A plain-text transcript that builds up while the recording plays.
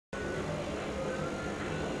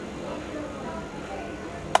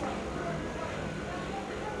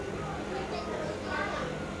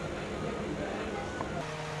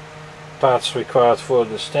parts required for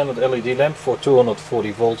the standard LED lamp for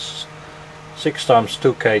 240 volts, 6 times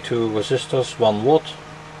 2K, 2 resistors, 1 watt.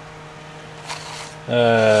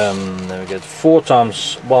 Then we get 4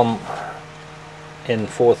 times 1 in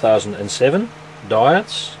 4007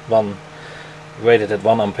 diodes, one rated at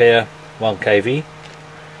 1 ampere, 1 kV.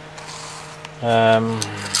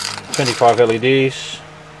 25 LEDs,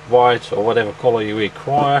 white or whatever color you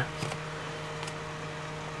require.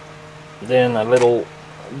 Then a little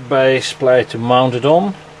base plate to mount it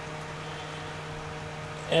on,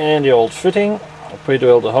 and the old fitting. I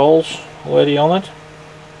pre-drilled the holes already on it,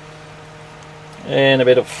 and a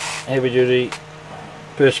bit of heavy duty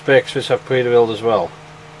perspex which I've pre-drilled as well.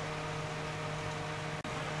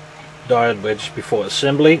 Diode wedge before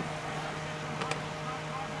assembly,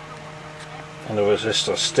 and the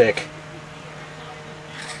resistor stick.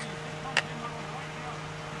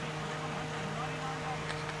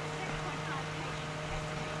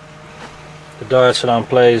 The diodes are now in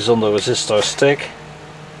place on the resistor stick.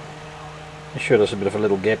 Make sure there's a bit of a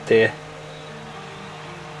little gap there.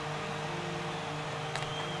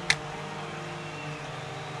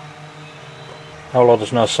 Now a lot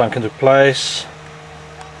is now sunk into place.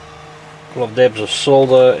 A couple of dabs of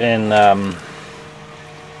solder, and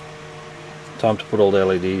time to put all the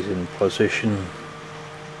LEDs in position.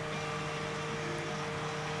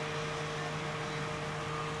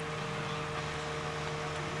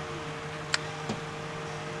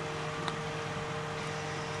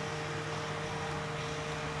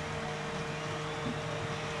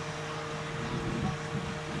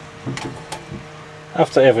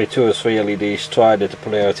 After every 2 or 3 LEDs, try that the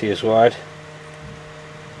polarity is right.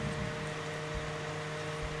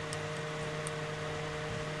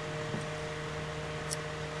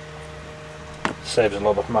 Saves a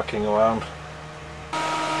lot of mucking around.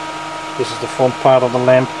 This is the front part of the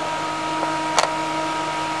lamp.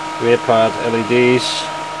 Rear part LEDs.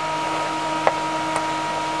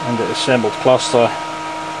 And the assembled cluster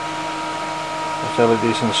with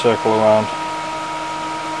LEDs in a circle around.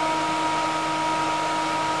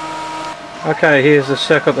 Okay, here's the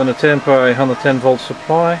circuit on a temporary 110 volt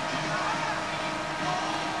supply.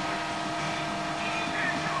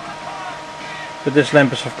 But this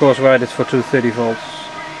lamp is of course rated for 230 volts.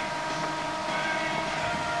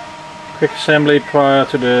 Quick assembly prior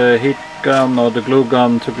to the heat gun or the glue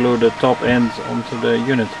gun to glue the top end onto the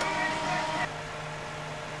unit.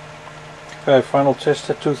 Okay, final test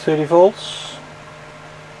at 230 volts.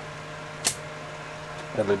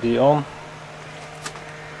 LED on.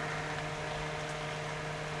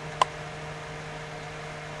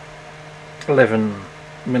 11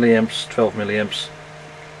 milliamps, 12 milliamps.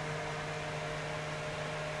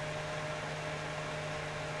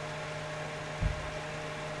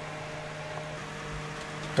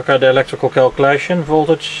 Okay, the electrical calculation: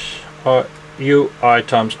 voltage U I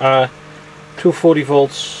times R, 240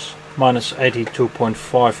 volts minus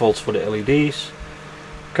 82.5 volts for the LEDs.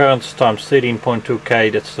 Current times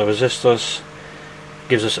 13.2K, that's the resistors,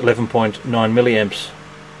 gives us 11.9 milliamps.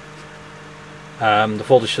 The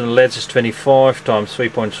voltage on the LEDs is 25 times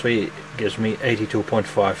 3.3, gives me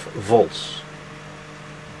 82.5 volts.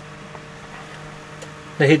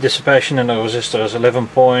 The heat dissipation in the resistor is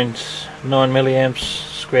 11.9 milliamps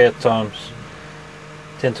squared times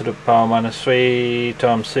 10 to the power minus 3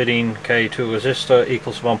 times 13K2 resistor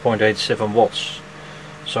equals 1.87 watts.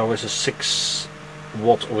 So with a 6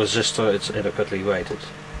 watt resistor it's adequately rated.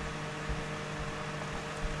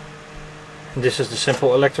 And this is the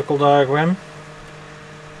simple electrical diagram.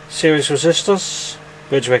 Series resistors,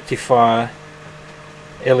 bridge rectifier,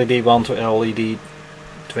 LED 1 to LED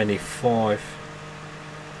 25.